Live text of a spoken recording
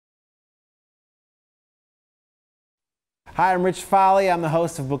Hi, I'm Rich Fahle. I'm the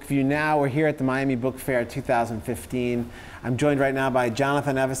host of Book View Now. We're here at the Miami Book Fair 2015. I'm joined right now by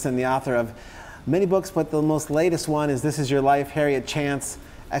Jonathan Evison, the author of many books, but the most latest one is This Is Your Life, Harriet Chance, !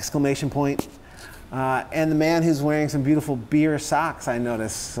 And the man who's wearing some beautiful beer socks, I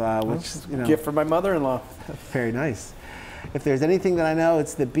notice, which, you know, gift from my mother-in-law. Very nice. If there's anything that I know,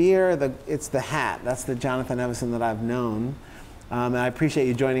 it's the beer, it's the hat. That's the Jonathan Evison that I've known. And I appreciate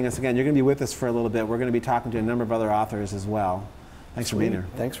you joining us again. You're going to be with us for a little bit. We're going to be talking to a number of other authors as well. Thanks for being here.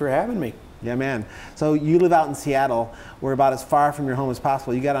 Thanks for having me. Yeah, man. So you live out in Seattle. We're about as far from your home as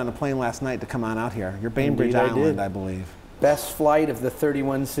possible. You got on a plane last night to come on out here. You're Bainbridge Island, I believe. Best flight of the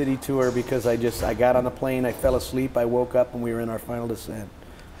 31-city tour because I got on the plane, I fell asleep, I woke up, and we were in our final descent.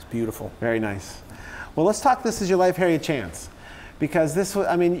 It's beautiful. Very nice. Well, let's talk This Is Your Life, Harriet Chance. Because this,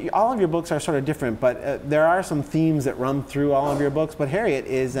 I mean, all of your books are sort of different, but there are some themes that run through all of your books. But Harriet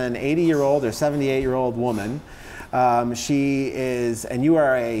is an 80-year-old or 78-year-old woman. She is, and you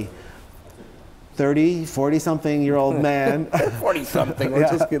are a 30, 40-something-year-old man. 40-something, we're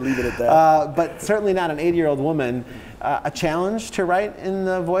just going to leave it at that. But certainly not an 80-year-old woman. A challenge to write in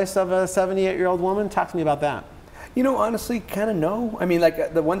the voice of a 78-year-old woman? Talk to me about that. You know, honestly, kind of no. I mean,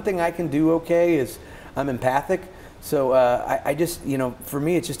 like, the one thing I can do okay is I'm empathic. So I just, you know, for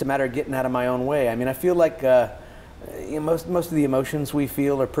me, it's just a matter of getting out of my own way. I mean, I feel like you know, most of the emotions we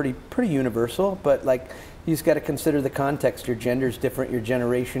feel are pretty universal, but like you just got to consider the context. Your gender is different, your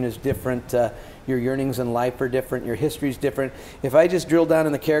generation is different, your yearnings in life are different, your history is different. If I just drill down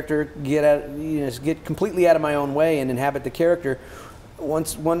in the character, get completely out of my own way and inhabit the character,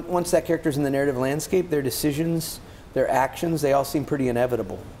 once that character's in the narrative landscape, their decisions, their actions, they all seem pretty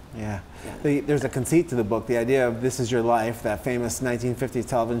inevitable. Yeah. There's a conceit to the book, the idea of This Is Your Life, that famous 1950s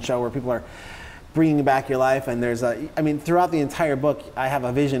television show where people are bringing back your life, and there's I mean, throughout the entire book, I have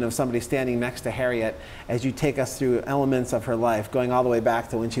a vision of somebody standing next to Harriet as you take us through elements of her life, going all the way back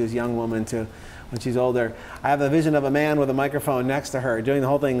to when she was a young woman to when she's older. I have a vision of a man with a microphone next to her doing the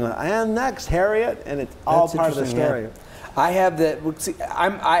whole thing, and next, Harriet, and it's all part of the story. Yeah. I have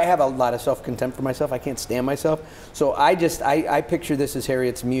I have a lot of self-contempt for myself. I can't stand myself. So I picture this as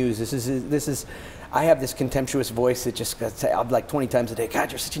Harriet's muse. This is I have this contemptuous voice that just I'm like 20 times a day,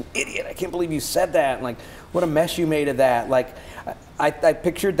 God, you're such an idiot. I can't believe you said that. And like, what a mess you made of that. Like, I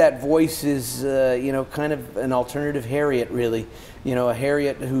pictured that voice as, you know, kind of an alternative Harriet, really. You know, a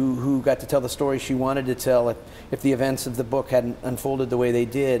Harriet who got to tell the story she wanted to tell if the events of the book hadn't unfolded the way they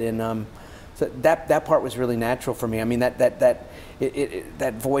did. And so that part was really natural for me. I mean,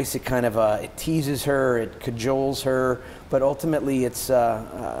 that voice, it kind of it teases her, it cajoles her, but ultimately it's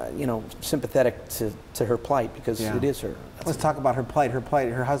you know, sympathetic to her plight because it is her. Let's talk about her plight.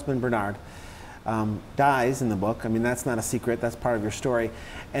 Her husband Bernard dies in the book. I mean, that's not a secret. That's part of your story,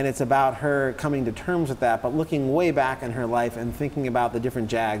 and it's about her coming to terms with that, but looking way back in her life and thinking about the different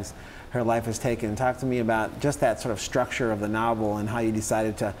jags her life has taken. Talk to me about just that sort of structure of the novel and how you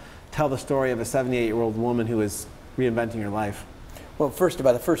decided to tell the story of a 78-year-old woman who is reinventing her life. Well, first of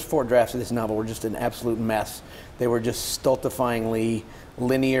all, the first 4 drafts of this novel were just an absolute mess. They were just stultifyingly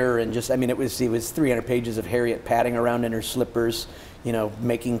linear and just, I mean, it was 300 pages of Harriet padding around in her slippers, you know,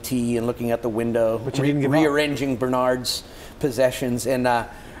 making tea and looking out the window, rearranging Bernard's possessions. And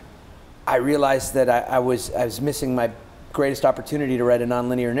I realized that I was missing my greatest opportunity to write a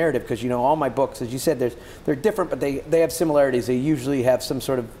nonlinear narrative because, you know, all my books, as you said, they're different, but they have similarities. They usually have some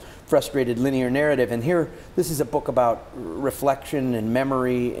sort of frustrated linear narrative, and here this is a book about reflection and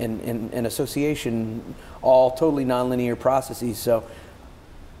memory and association, all totally nonlinear processes. So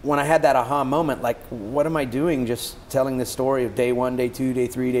when I had that aha moment, like, what am I doing just telling the story of day 1, day 2, day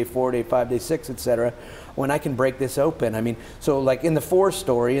 3, day 4, day 5, day 6, etc., when I can break this open? I mean, so like in the 4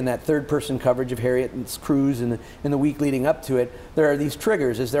 story, in that third-person coverage of Harriet's cruise in the week leading up to it, there are these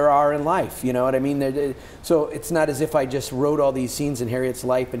triggers, as there are in life, you know what I mean? So it's not as if I just wrote all these scenes in Harriet's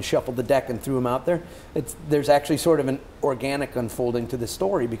life and shuffled the deck and threw them out there. There's actually sort of an organic unfolding to the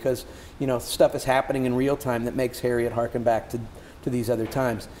story because, you know, stuff is happening in real time that makes Harriet harken back to these other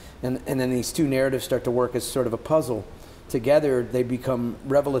times. And then these 2 narratives start to work as sort of a puzzle. Together, they become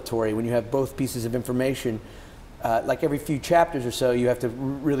revelatory when you have both pieces of information. Like every few chapters or so, you have to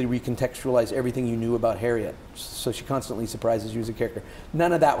really recontextualize everything you knew about Harriet. So she constantly surprises you as a character.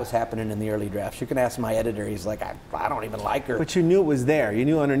 None of that was happening in the early drafts. You can ask my editor. He's like, I don't even like her. But you knew it was there. You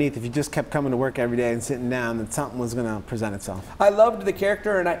knew underneath, if you just kept coming to work every day and sitting down, that something was going to present itself. I loved the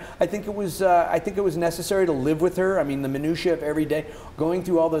character, and I think it was necessary to live with her. I mean, the minutiae of every day, going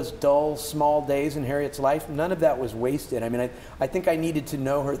through all those dull, small days in Harriet's life, none of that was wasted. I mean, I think I needed to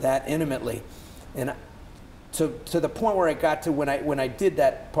know her that intimately. And to the point where I got to when I did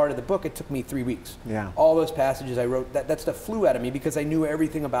that part of the book, it took me 3 weeks. Yeah. All those passages I wrote, that stuff flew out of me because I knew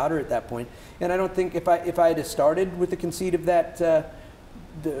everything about her at that point. And I don't think if I had started with the conceit of that,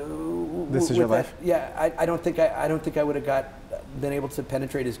 This Is Your Life. Yeah, I don't think I would have been able to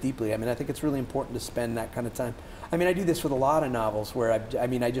penetrate as deeply. I mean, I think it's really important to spend that kind of time. I mean, I do this with a lot of novels where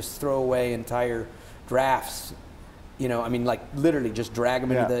I just throw away entire drafts. You know, I mean, like literally just drag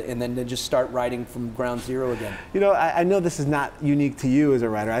them into and then just start writing from ground zero again. You know, I know this is not unique to you as a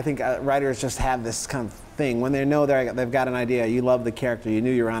writer. I think writers just have this kind of thing. When they know they've got an idea, you love the character, you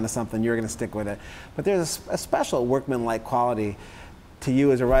knew you were onto something, you're going to stick with it. But there's a special workman-like quality to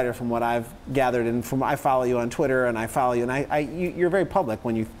you as a writer from what I've gathered, and from I follow you on Twitter, and I follow you, and you're very public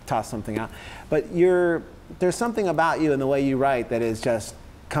when you toss something out. But there's something about you and the way you write that is just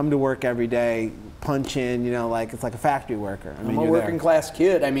come to work every day, punch in, you know, like it's like a factory worker. I mean, I'm a working class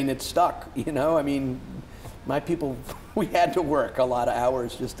kid. I mean, it's stuck, you know. I mean, my people, we had to work a lot of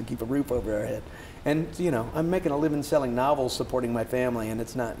hours just to keep a roof over our head. And, you know, I'm making a living selling novels supporting my family, and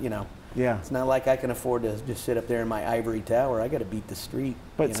it's not, you know, it's not like I can afford to just sit up there in my ivory tower. I got to beat the street.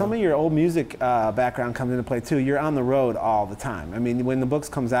 But some of your old music background comes into play too. You're on the road all the time. I mean, when the books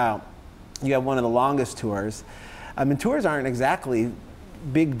comes out, you have one of the longest tours. I mean, tours aren't exactly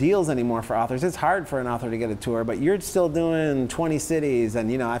big deals anymore for authors. It's hard for an author to get a tour, but you're still doing 20 cities,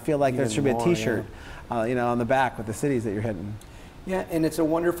 and you know, I feel like there should be a T-shirt, you know, on the back with the cities that you're hitting. Yeah, and it's a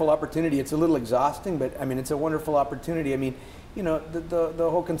wonderful opportunity. It's a little exhausting, but I mean, it's a wonderful opportunity. I mean, you know, the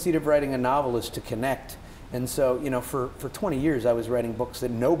whole conceit of writing a novel is to connect. And so, you know, for 20 years, I was writing books that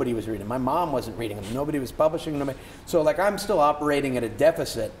nobody was reading. My mom wasn't reading them. Nobody was publishing them. So, like, I'm still operating at a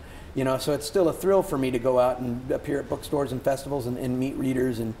deficit. You know, so it's still a thrill for me to go out and appear at bookstores and festivals and meet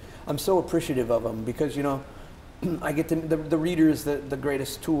readers, and I'm so appreciative of them because, you know, I get to, the reader is the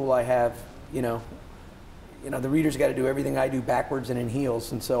greatest tool I have. You know, the reader's got to do everything I do backwards and in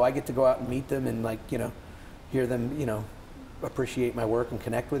heels, and so I get to go out and meet them and, like, you know, hear them, you know, appreciate my work and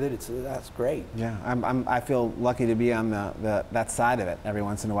connect with it. That's great. Yeah, I feel lucky to be on that side of it every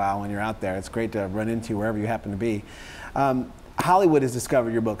once in a while when you're out there. It's great to run into wherever you happen to be. Hollywood has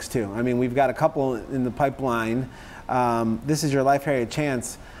discovered your books too. I mean, we've got a couple in the pipeline. This Is Your Life, Harriet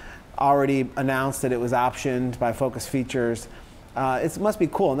Chance already announced that it was optioned by Focus Features. It must be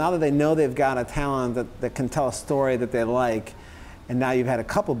cool now that they know they've got a talent that can tell a story that they like, and now you've had a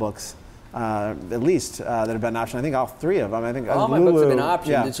couple books at least that have been optioned. I think all three of them. I think all my books have been optioned.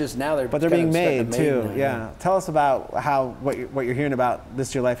 Yeah. It's just now they're being made too. Now, yeah. Tell us about what you're hearing about This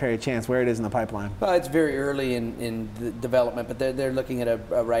Is Your Life, Harriet Chance. Where it is in the pipeline. Well, it's very early in the development, but they're looking at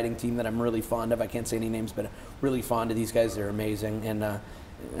a writing team that I'm really fond of. I can't say any names, but I'm really fond of these guys. They're amazing,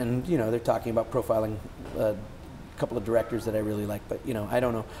 and you know, they're talking about profiling a couple of directors that I really like. But you know, I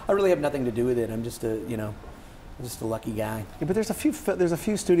don't know. I really have nothing to do with it. I'm just just a lucky guy. Yeah, but there's a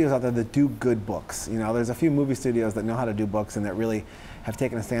few studios out there that do good books. You know, there's a few movie studios that know how to do books and that really have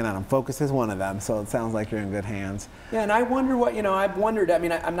taken a stand on them. Focus is one of them, so it sounds like you're in good hands. Yeah, and I wonder what, you know, I've wondered, I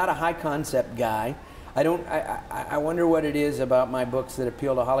mean, I'm not a high concept guy. I wonder what it is about my books that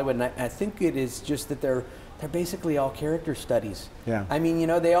appeal to Hollywood, and I think it is just that they're basically all character studies. Yeah. I mean, you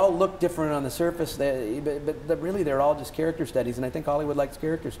know, they all look different on the surface, but really they're all just character studies, and I think Hollywood likes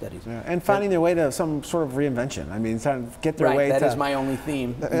character studies. Yeah. And finding their way to some sort of reinvention. I mean, trying to get their way to... Right, that is my only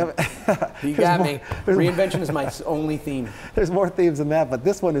theme. You got me. Reinvention is my only theme. There's more themes than that, but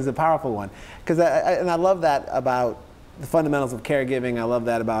this one is a powerful one. Because I love that about the fundamentals of caregiving. I love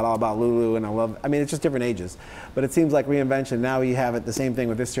that all about Lulu, and I mean, it's just different ages. But it seems like reinvention. Now you have the same thing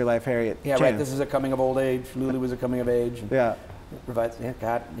with This Is Your Life, Harriet Chance. Yeah, right. This is a coming of old age. Lulu was a coming of age. And yeah. Yeah,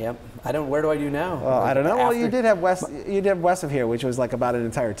 God, yeah. Where do I do now? Well, I don't know. Well, you did have west of here, which was like about an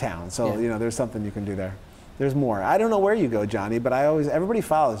entire town. So, you know, there's something you can do there. There's more. I don't know where you go, Johnny, but everybody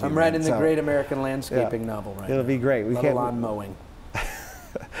follows you. I'm writing the great American landscaping novel right now. It'll be great. We can't lawn mowing.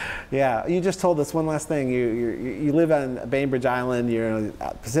 Yeah, you just told us one last thing. You live on Bainbridge Island. You're in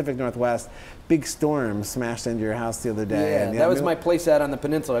the Pacific Northwest. Big storm smashed into your house the other day. Yeah, that was my place out on the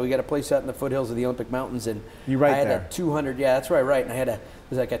peninsula. We got a place out in the foothills of the Olympic Mountains, and I had a 200. Yeah, that's right, right. And it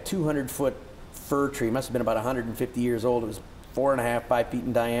was like a 200-foot fir tree. It must have been about 150 years old. It was 4.5, 5 feet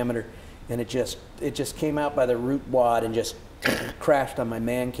in diameter, and it just came out by the root wad and just crashed on my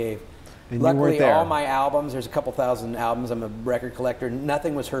man cave. And luckily, all my albums, there's a couple thousand albums, I'm a record collector,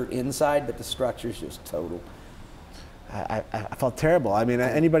 nothing was hurt inside, but the structure's just total. I felt terrible. I mean,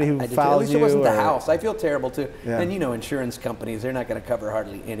 anybody who follows you... At least it wasn't the house. I feel terrible, too. Yeah. And, you know, insurance companies, they're not going to cover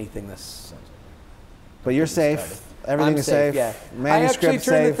hardly anything this... But you're safe. Everything is safe. Yeah. I actually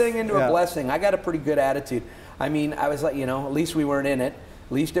turned the thing into a blessing. I got a pretty good attitude. I mean, I was like, you know, at least we weren't in it.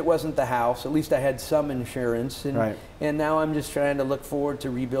 least it wasn't the house. At least I had some insurance. And, right. and now I'm just trying to look forward to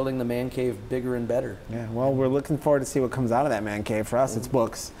rebuilding the man cave bigger and better. Yeah, well, we're looking forward to see what comes out of that man cave. For us, it's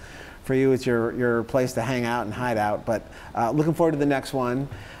books. For you, it's your place to hang out and hide out. But looking forward to the next one.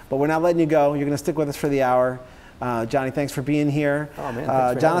 But we're not letting you go. You're going to stick with us for the hour. Johnny, thanks for being here. Oh, man,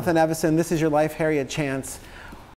 thanks for Jonathan Evison, This Is Your Life, Harriet Chance.